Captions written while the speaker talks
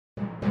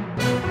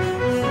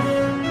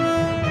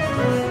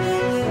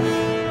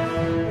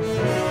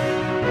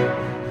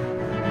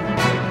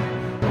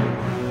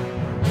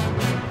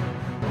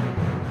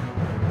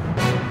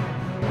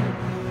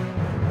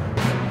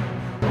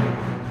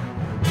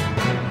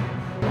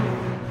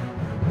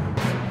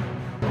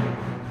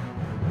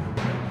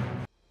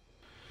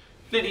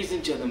Ladies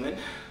and gentlemen,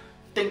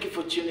 thank you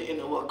for tuning in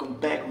and welcome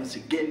back once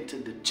again to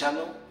the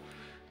channel.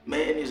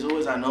 Man, it's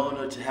always an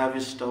honor to have you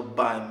stop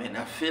by, man.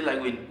 I feel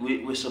like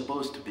we're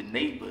supposed to be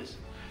neighbors.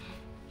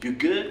 You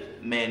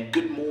good? Man,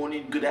 good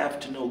morning, good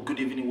afternoon,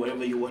 good evening,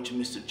 wherever you're watching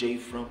Mr. J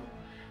from.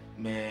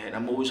 Man,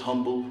 I'm always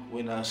humble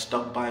when I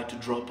stop by to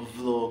drop a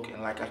vlog.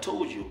 And like I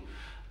told you,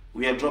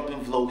 we are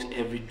dropping vlogs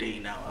every day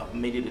now. I've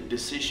made it a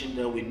decision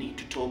that we need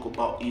to talk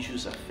about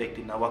issues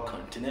affecting our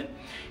continent.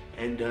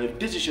 And if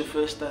this is your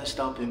first time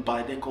stopping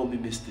by, they call me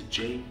Mr.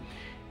 J.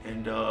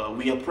 And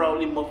we are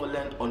proudly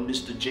motherland on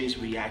Mr. J's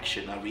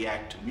reaction. I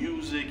react to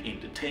music,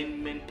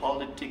 entertainment,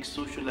 politics,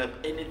 social life,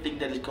 anything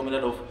that is coming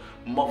out of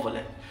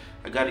motherland.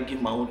 I gotta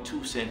give my own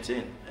 2 cents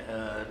in.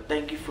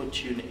 Thank you for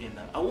tuning in.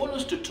 I want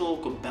us to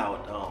talk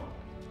about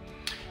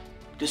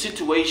the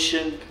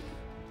situation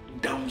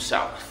down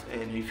south.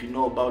 And if you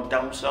know about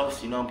down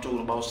south, you know I'm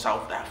talking about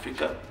South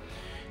Africa.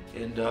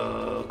 And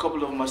a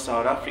couple of my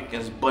South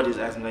Africans buddies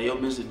asked me, yo,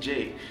 Mr.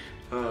 J,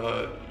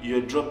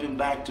 you're dropping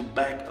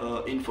back-to-back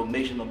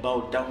information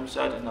about down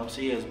south, and I'm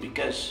saying yes,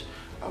 because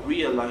I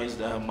realized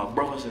that my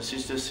brothers and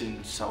sisters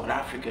in South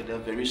Africa, they're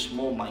very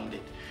small-minded.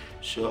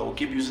 So I will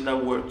keep using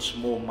that word,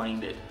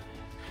 small-minded.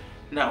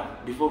 Now,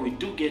 before we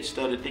do get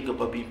started, think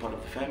about being part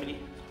of the family.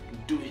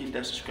 Do hit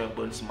that subscribe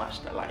button, smash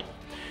that like.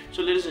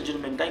 So ladies and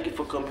gentlemen, thank you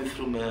for coming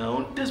through, man.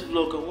 On this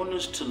vlog, I want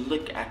us to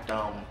look at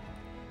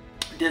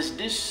there's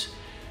this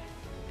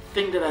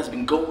thing that has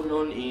been going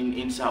on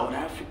in South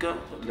Africa,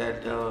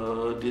 that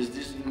there's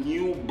this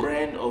new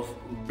brand of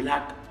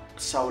black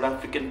South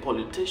African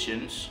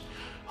politicians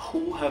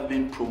who have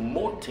been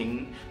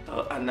promoting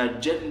an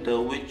agenda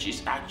which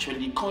is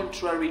actually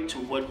contrary to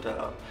what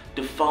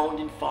the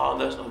founding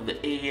fathers of the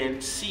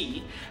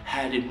ANC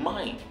had in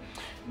mind.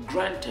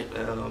 Granted,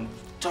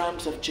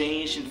 times have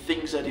changed and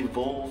things have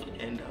evolved,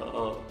 and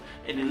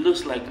it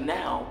looks like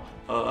now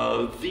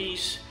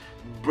these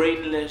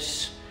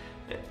brainless,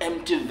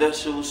 empty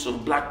vessels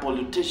of black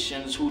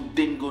politicians who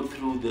didn't go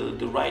through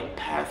the right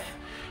path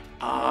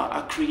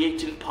are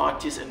creating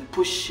parties and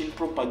pushing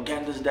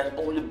propagandas that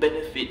only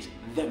benefit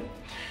them.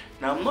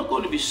 Now, I'm not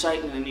going to be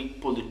citing any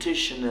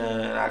politician,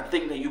 I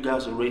think that you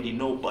guys already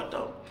know, but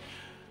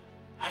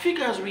have you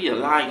guys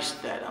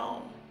realized that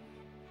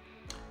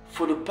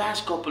for the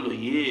past couple of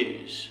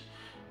years,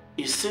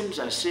 it seems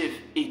as if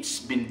it's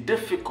been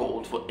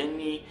difficult for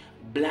any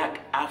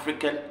black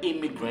African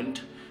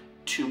immigrant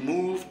to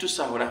move to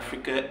South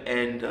Africa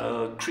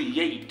and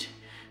create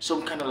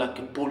some kind of like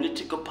a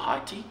political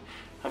party?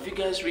 Have you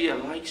guys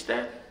realized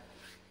that?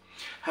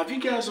 Have you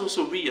guys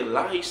also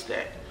realized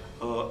that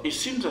it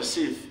seems as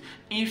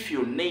if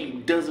your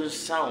name doesn't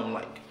sound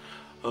like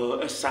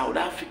a South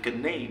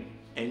African name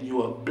and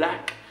you are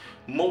black,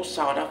 most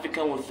South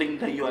African will think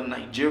that you are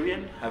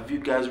Nigerian? Have you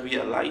guys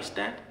realized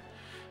that?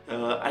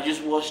 I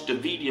just watched a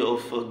video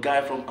of a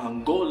guy from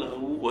Angola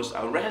who was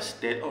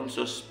arrested on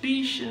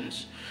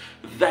suspicions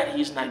that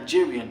he's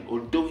Nigerian,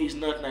 although he's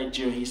not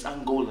Nigerian, he's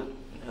Angolan.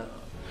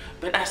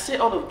 But I say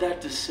all of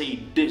that to say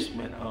this,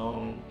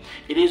 man.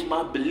 It is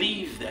my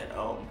belief that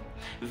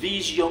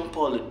these young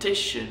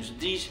politicians,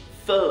 these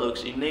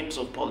thugs in names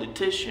of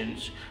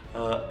politicians,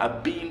 are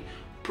being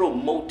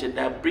promoted,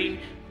 are being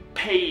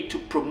paid to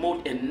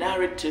promote a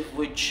narrative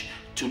which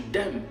to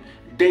them,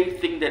 they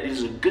think that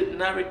is a good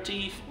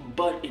narrative,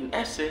 but in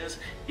essence,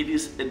 it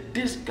is a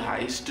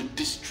disguise to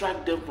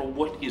distract them from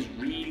what is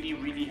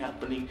really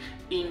happening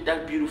in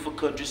that beautiful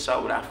country,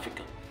 South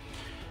Africa.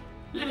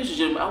 Ladies and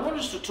gentlemen, I want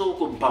us to talk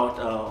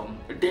about,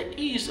 there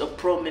is a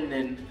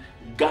prominent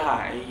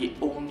guy,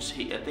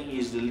 I think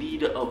he's the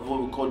leader of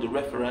what we call the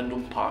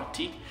referendum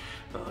party.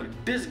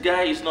 This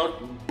guy is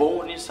not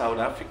born in South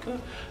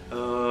Africa.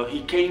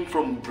 He came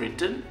from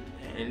Britain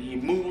and he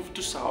moved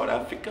to South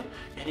Africa,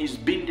 and he's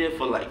been there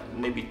for like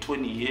maybe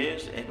 20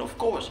 years, and of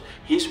course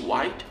he's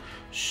white,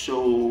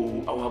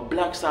 so our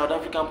black South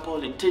African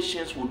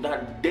politicians would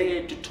not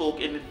dare to talk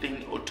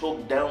anything or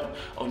talk down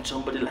on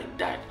somebody like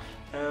that.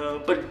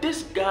 But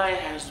this guy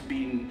has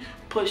been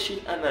pushing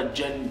an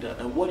agenda,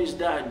 and what is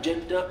that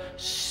agenda?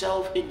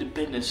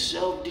 Self-independence,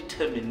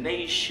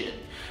 self-determination.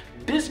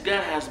 This guy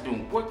has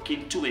been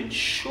working to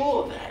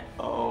ensure that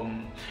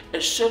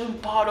a certain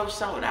part of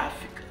South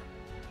Africa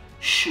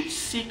should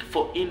seek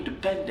for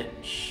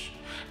independence.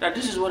 Now,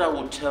 this is what I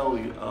will tell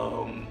you.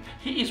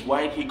 He is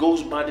white. He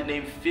goes by the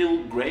name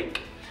Phil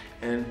Gregg,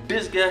 and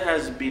this guy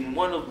has been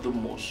one of the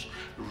most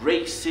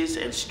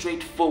racist and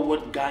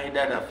straightforward guy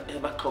that I've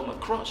ever come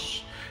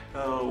across.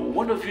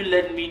 One of you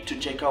led me to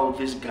check out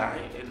this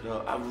guy, and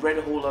I've read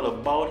a whole lot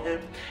about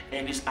him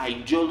and his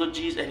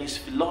ideologies and his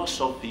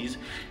philosophies.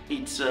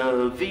 These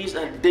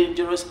are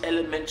dangerous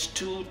elements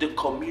to the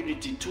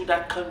community, to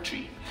that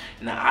country.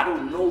 Now, I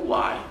don't know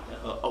why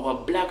our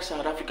black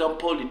South African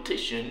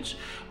politicians,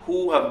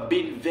 who have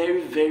been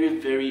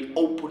very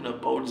open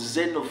about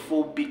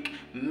xenophobic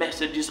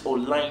messages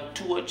online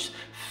towards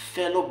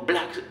fellow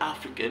black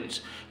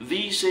Africans,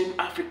 these same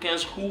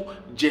Africans who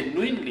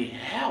genuinely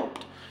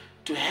helped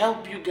to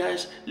help you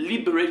guys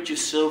liberate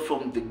yourself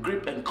from the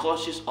grip and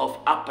clutches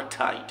of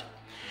apartheid,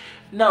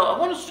 Now, I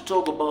want us to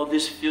talk about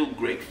this Phil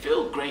Greg.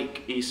 Phil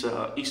Greg is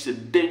a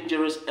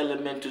dangerous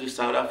element to the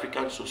South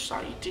African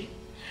society,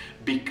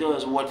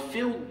 because what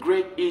Phil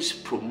Greg is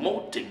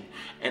promoting,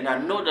 and I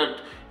know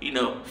that, you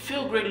know,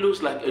 Phil Greg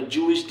looks like a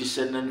Jewish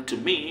descendant to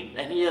me,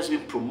 and he has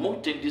been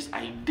promoting this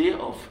idea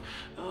of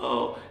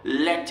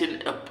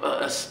letting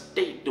a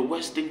state, the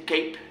Western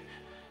Cape,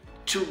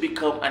 to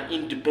become an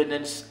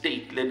independent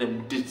state. Let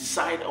them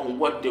decide on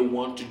what they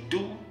want to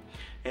do.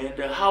 And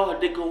how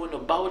are they going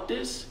about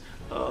this?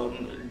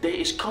 There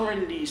is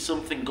currently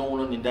something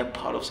going on in that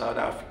part of South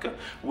Africa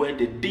where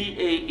the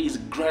DA is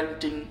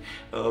granting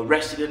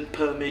resident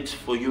permits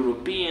for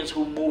Europeans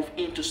who move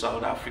into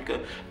South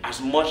Africa as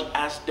much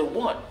as they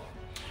want.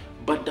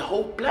 But the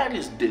whole plan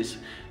is this: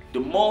 the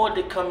more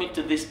they come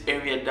into this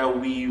area that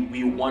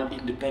we want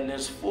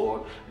independence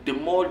for, the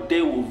more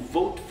they will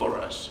vote for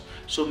us.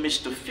 So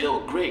Mr. Phil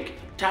Greg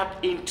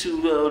tapped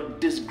into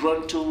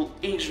disgruntled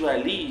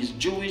Israelis,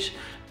 Jewish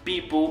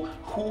people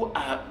who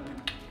are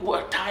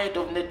tired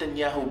of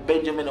Netanyahu,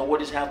 Benjamin, and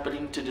what is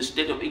happening to the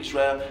state of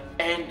Israel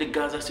and the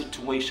Gaza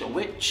situation,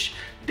 which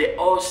they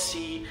all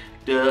see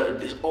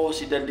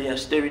that they are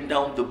staring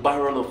down the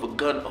barrel of a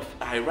gun of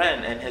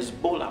Iran and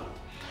Hezbollah.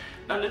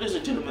 Now, ladies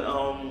and gentlemen,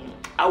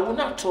 I will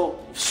not talk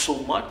so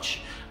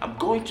much. I'm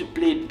going to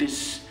play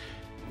this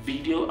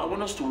video. I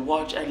want us to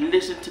watch and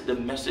listen to the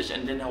message,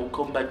 and then I will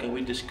come back and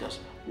we discuss.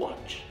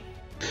 Watch.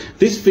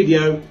 This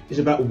video is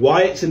about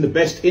why it's in the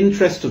best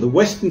interest of the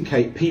Western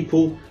Cape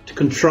people to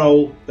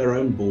control their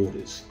own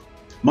borders.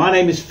 My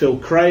name is Phil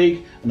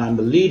Craig, and I'm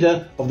the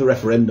leader of the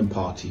Referendum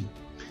Party.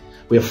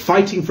 We are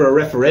fighting for a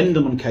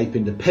referendum on Cape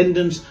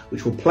Independence,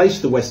 which will place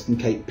the Western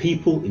Cape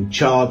people in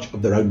charge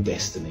of their own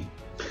destiny.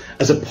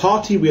 As a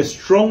party, we are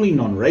strongly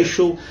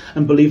non-racial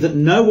and believe that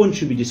no one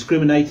should be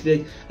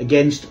discriminated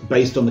against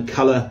based on the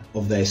colour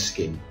of their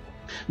skin.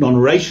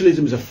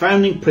 Non-racialism is a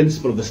founding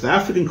principle of the South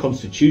African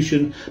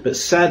Constitution, but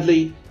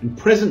sadly, in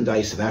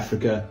present-day South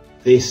Africa,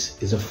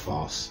 this is a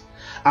farce.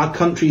 Our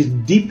country is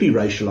deeply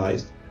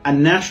racialised, our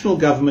national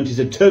government is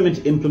determined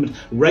to implement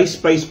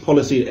race-based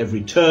policy at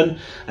every turn,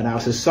 and our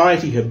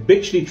society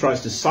habitually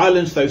tries to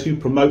silence those who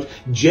promote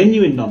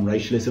genuine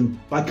non-racialism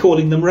by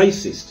calling them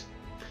racist.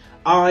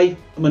 I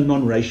am a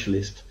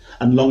non-racialist,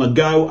 and long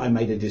ago I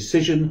made a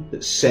decision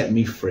that set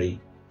me free.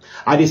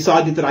 I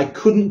decided that I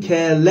couldn't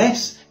care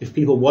less if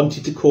people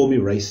wanted to call me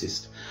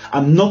racist.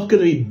 I'm not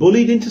going to be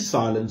bullied into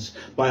silence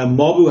by a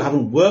mob who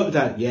haven't worked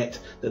out yet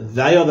that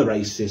they are the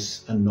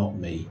racists and not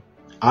me.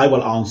 I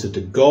will answer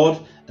to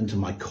God and to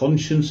my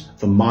conscience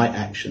for my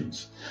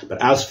actions.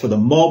 But as for the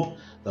mob,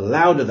 the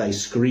louder they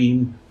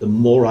scream, the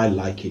more I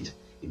like it.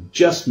 It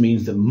just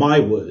means that my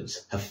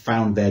words have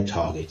found their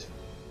target.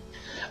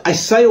 I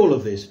say all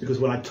of this because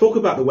when I talk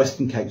about the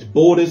Western Cape's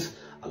borders,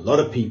 a lot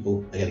of people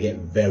are going to get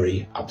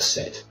very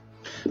upset.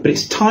 But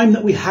it's time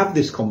that we have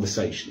this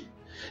conversation.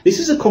 This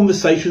is a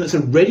conversation that's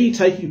already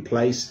taking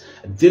place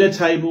at dinner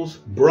tables,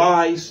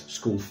 braais,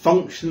 school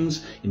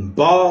functions, in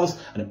bars,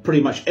 and at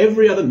pretty much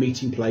every other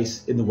meeting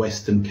place in the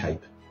Western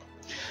Cape.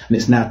 And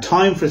it's now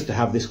time for us to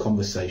have this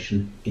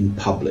conversation in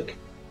public.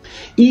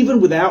 Even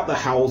without the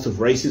howls of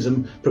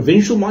racism,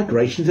 provincial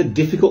migration is a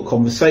difficult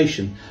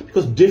conversation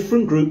because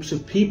different groups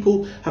of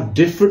people have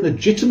different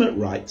legitimate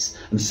rights,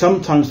 and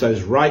sometimes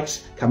those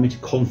rights come into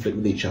conflict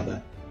with each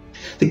other.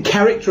 The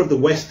character of the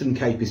Western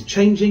Cape is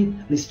changing,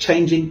 and it's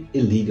changing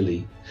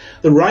illegally.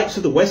 The rights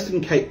of the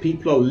Western Cape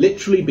people are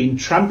literally being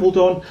trampled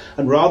on,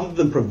 and rather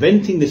than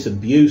preventing this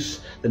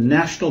abuse, the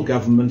national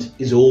government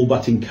is all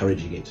but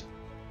encouraging it.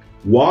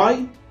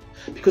 Why?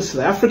 Because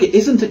South Africa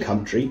isn't a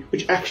country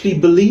which actually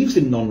believes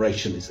in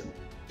non-racialism.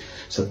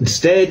 So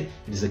instead,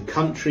 it is a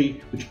country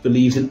which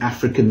believes in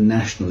African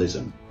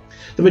nationalism.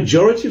 The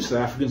majority of South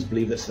Africans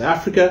believe that South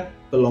Africa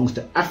belongs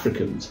to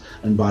Africans,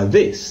 and by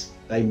this,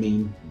 they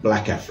mean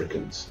black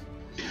Africans.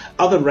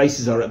 Other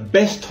races are at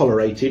best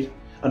tolerated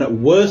and at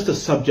worst are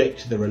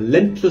subject to the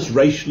relentless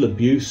racial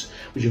abuse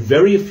which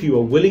very few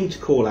are willing to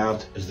call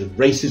out as the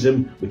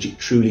racism which it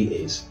truly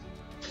is.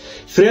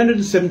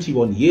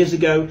 371 years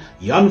ago,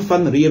 Jan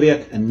van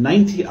Riebeeck and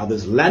 90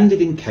 others landed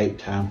in Cape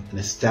Town and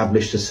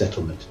established a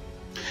settlement.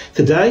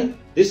 Today,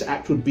 this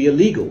act would be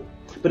illegal,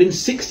 but in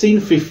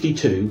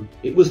 1652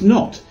 it was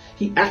not.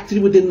 He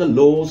acted within the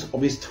laws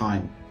of his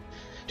time.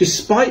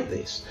 Despite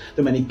this,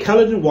 the many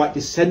coloured and white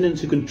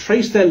descendants who can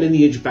trace their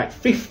lineage back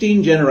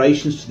 15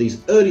 generations to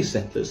these early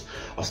settlers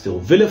are still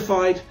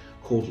vilified,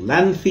 called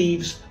land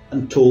thieves,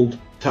 and told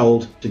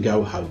to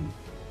go home.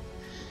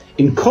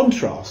 In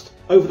contrast,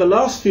 over the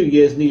last few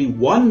years, nearly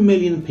 1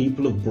 million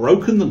people have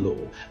broken the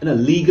law and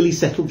illegally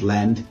settled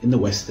land in the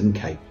Western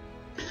Cape.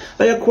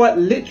 They are quite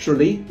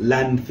literally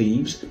land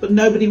thieves, but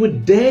nobody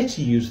would dare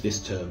to use this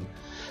term.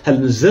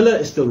 Helen Zille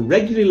is still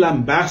regularly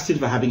lambasted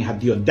for having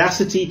had the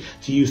audacity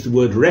to use the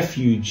word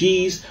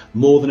refugees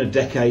more than a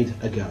decade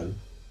ago.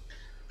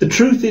 The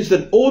truth is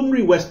that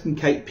ordinary Western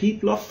Cape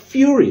people are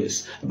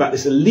furious about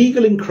this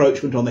illegal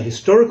encroachment on their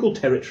historical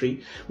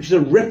territory, which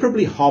has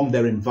irreparably harmed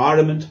their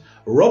environment,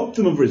 robbed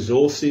them of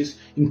resources,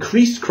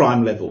 increased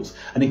crime levels,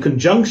 and in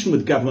conjunction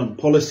with government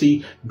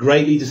policy,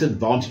 greatly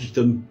disadvantaged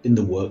them in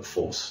the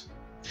workforce.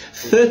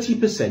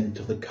 30%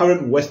 of the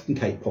current Western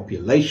Cape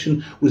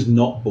population was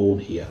not born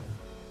here.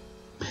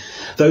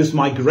 Those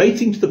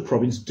migrating to the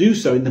province do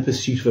so in the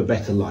pursuit of a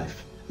better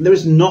life, and there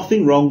is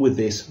nothing wrong with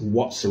this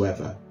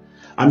whatsoever.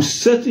 I'm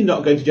certainly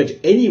not going to judge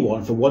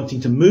anyone for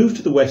wanting to move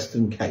to the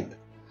Western Cape.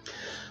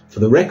 For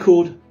the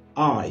record,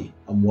 I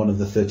am one of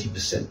the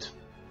 30%.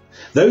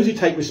 Those who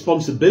take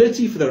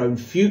responsibility for their own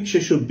future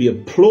should be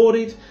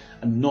applauded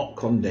and not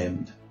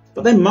condemned.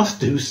 But they must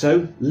do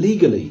so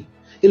legally.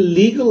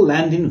 Illegal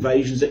land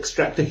invasions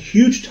extract a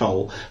huge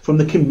toll from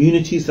the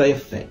communities they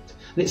affect,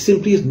 and it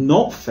simply is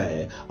not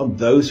fair on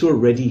those who are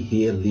already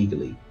here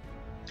legally.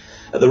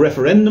 At the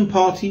Referendum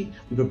Party,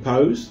 we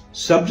propose,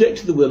 subject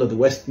to the will of the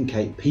Western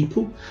Cape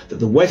people, that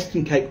the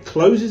Western Cape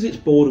closes its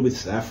border with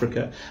South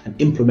Africa and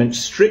implements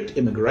strict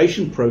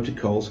immigration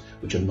protocols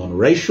which are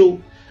non-racial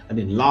and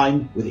in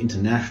line with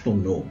international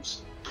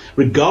norms.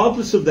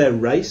 Regardless of their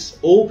race,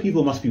 all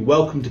people must be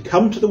welcome to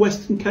come to the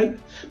Western Cape,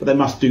 but they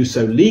must do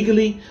so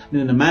legally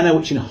and in a manner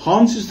which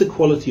enhances the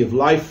quality of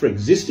life for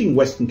existing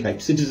Western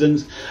Cape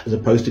citizens as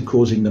opposed to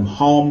causing them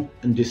harm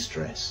and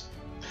distress.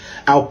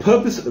 Our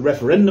purpose at the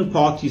Referendum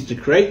Party is to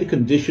create the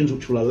conditions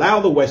which will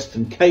allow the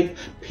Western Cape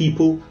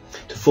people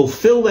to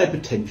fulfil their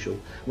potential,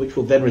 which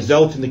will then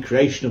result in the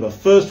creation of a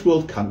first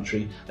world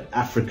country at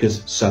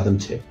Africa's southern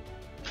tip.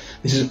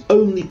 This is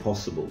only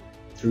possible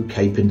through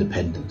Cape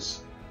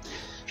independence.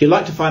 If you'd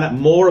like to find out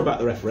more about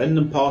the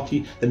Referendum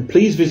Party, then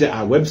please visit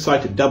our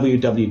website at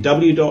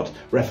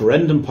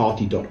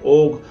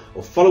www.referendumparty.org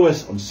or follow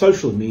us on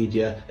social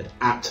media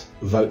at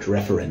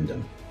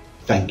 @VoteReferendum.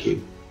 Thank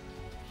you.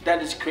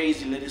 That is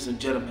crazy, ladies and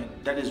gentlemen.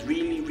 That is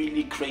really,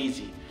 really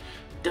crazy.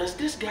 Does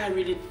this guy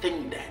really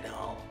think that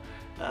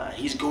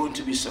he's going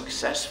to be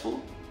successful?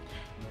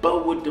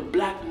 But with the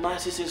black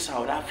masses in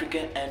South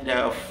Africa and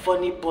there are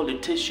funny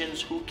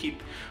politicians who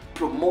keep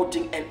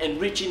promoting and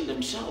enriching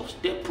themselves,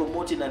 they're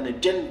promoting an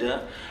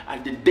agenda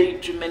at the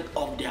detriment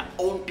of their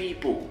own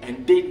people,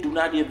 and they do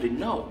not even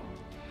know.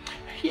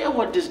 Hear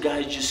what this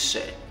guy just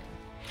said.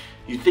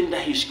 You think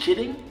that he's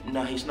kidding?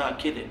 No, he's not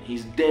kidding.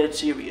 He's dead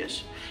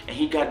serious. And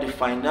he got the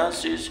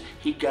finances,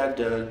 he got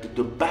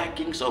the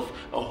backings of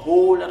a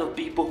whole lot of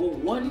people who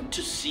want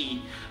to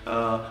see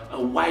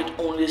a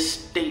white-only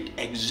state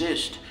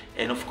exist.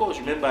 And of course,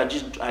 remember I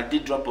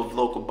did drop a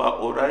vlog about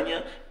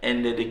Orania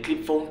and the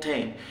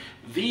Klipfontein.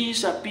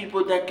 These are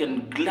people that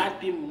can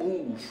gladly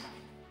move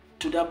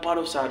to that part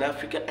of South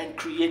Africa and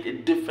create a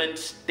different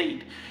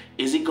state.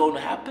 Is it going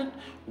to happen?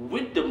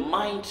 With the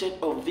mindset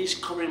of these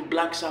current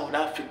black South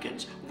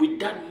Africans, with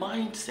that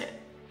mindset,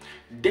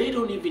 they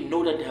don't even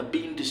know that they're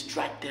being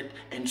distracted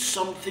and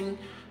something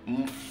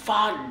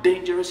far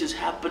dangerous is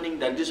happening,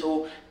 that this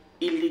whole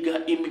illegal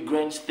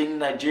immigrants thing,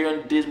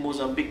 Nigerian this,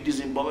 Mozambique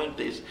this, Zimbabwean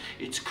this,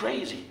 it's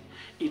crazy.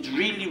 It's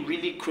really,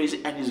 really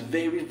crazy, and it's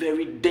very,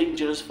 very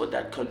dangerous for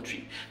that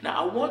country.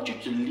 Now, I want you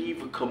to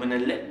leave a comment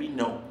and let me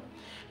know.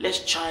 Let's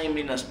chime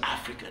in as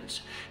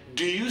Africans.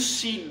 Do you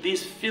see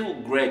this Phil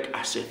Gregg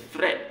as a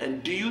threat?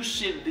 And do you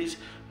see this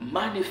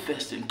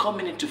manifesting,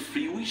 coming into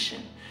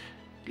fruition?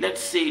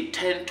 Let's say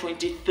 10,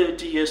 20,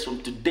 30 years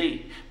from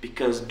today,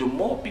 because the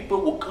more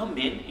people will come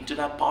into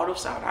that part of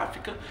South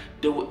Africa,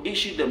 they will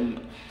issue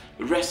them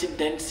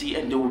residency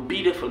and they will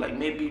be there for like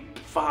maybe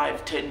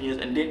 5, 10 years,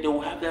 and then they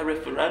will have their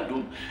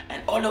referendum,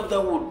 and all of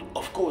them would,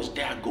 of course,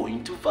 they are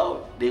going to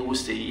vote. They will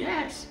say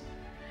yes.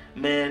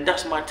 Man,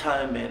 that's my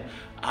time, man.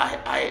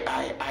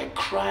 I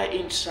cry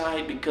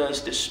inside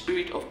because the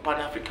spirit of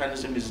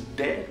Pan-Africanism is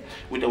dead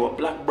with our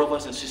black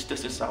brothers and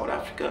sisters in South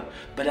Africa.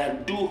 But I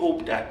do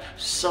hope that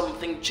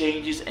something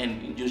changes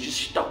and you just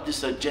stop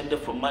this agenda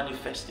from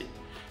manifesting.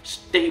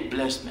 Stay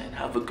blessed, man.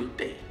 Have a good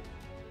day.